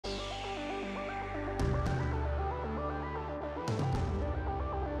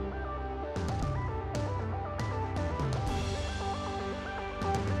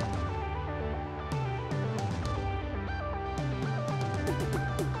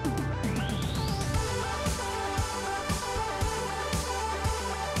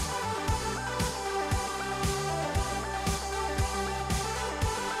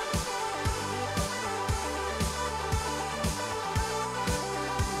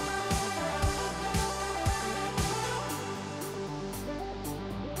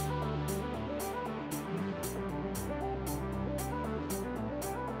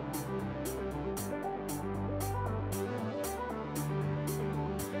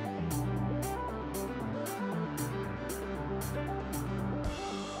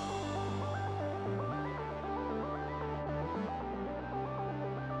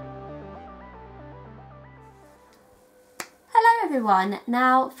everyone.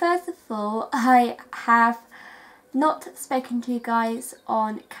 Now, first of all, I have not spoken to you guys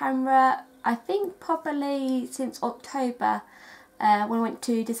on camera, I think probably since October when I went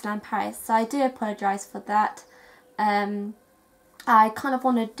to Disneyland Paris, so I do apologise for that. I kind of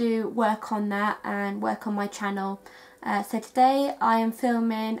want to do work on that and work on my channel. So today I am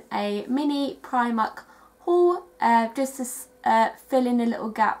filming a mini Primark haul just to fill in a little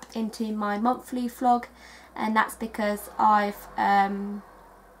gap into my monthly vlog, and that's because I've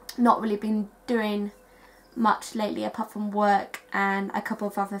not really been doing much lately apart from work and a couple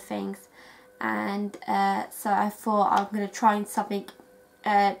of other things, and so I thought I'm going to try something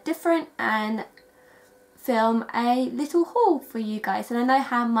different and film a little haul for you guys. And I know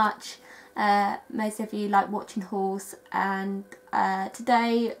how much most of you like watching hauls, and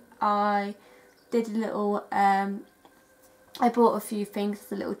today I did a little I bought a few things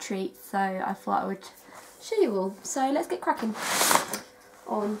as a little treat, so I thought I would show you all. So let's get cracking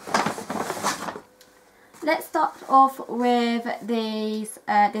on. Let's start off with these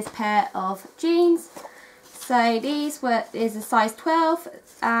this pair of jeans. So these is a size 12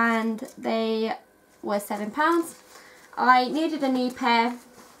 and they were £7. I needed a new pair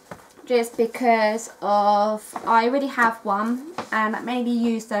just because of I already have one and I mainly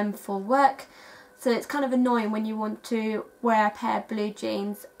use them for work, so it's kind of annoying when you want to wear a pair of blue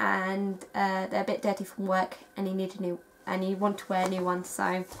jeans and they're a bit dirty from work and you need a new and you want to wear a new one.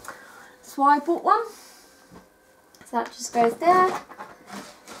 So that's why I bought one. So that just goes there.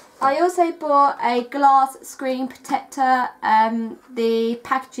 I also bought a glass screen protector. The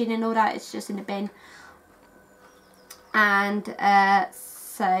packaging and all that is just in the bin, and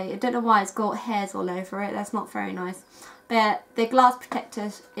so I don't know why it's got hairs all over it. That's not very nice. But the glass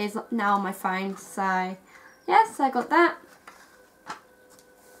protector is now on my phone, so yes, I got that.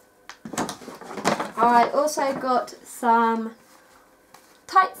 I also got some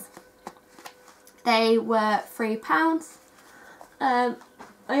tights. They were £3.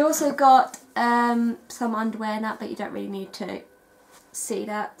 I also got some underwear and that, but you don't really need to see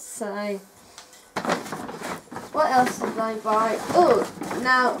that. So what else did I buy? Oh,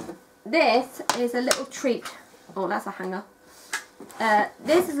 now this is a little treat. Oh, that's a hanger.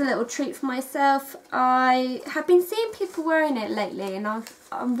 This is a little treat for myself. I have been seeing people wearing it lately and I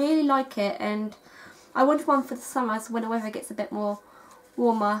really like it, and I wanted one for the summer, so when the weather gets a bit more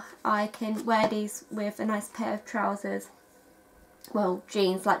warmer I can wear these with a nice pair of trousers, well,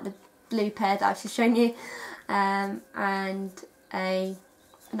 jeans like the blue pair that I've just shown you, and a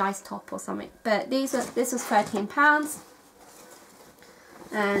nice top or something. But this was £13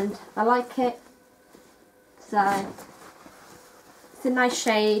 and I like it. So it's a nice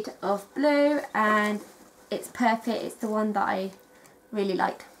shade of blue and it's perfect. It's the one that I really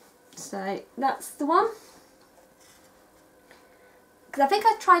liked. So that's the one. Because I think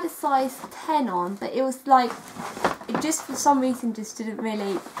I tried a size 10 on, but it was like, it just for some reason just didn't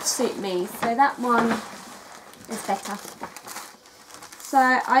really suit me. So that one is better. So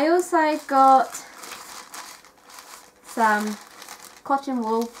I also got some cotton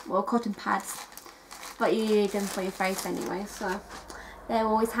wool, or cotton pads, but you need them for your face anyway, so they're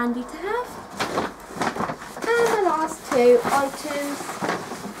always handy to have. And the last two items,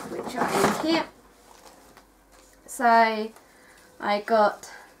 which are in here. So I got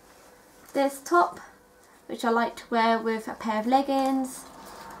this top, which I like to wear with a pair of leggings,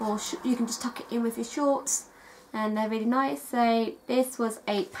 or you can just tuck it in with your shorts, and they're really nice. So this was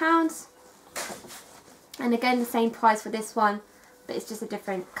 £8, and again the same price for this one, but it's just a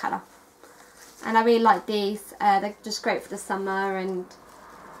different colour. And I really like these. They're just great for the summer, and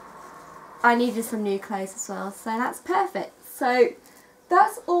I needed some new clothes as well, so that's perfect. So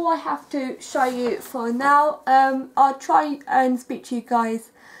that's all I have to show you for now. I'll try and speak to you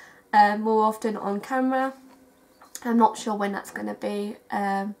guys more often on camera. I'm not sure when that's going to be,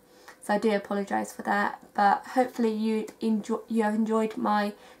 so I do apologise for that. But hopefully you have enjoyed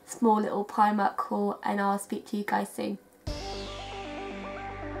my small little Primark haul, and I'll speak to you guys soon.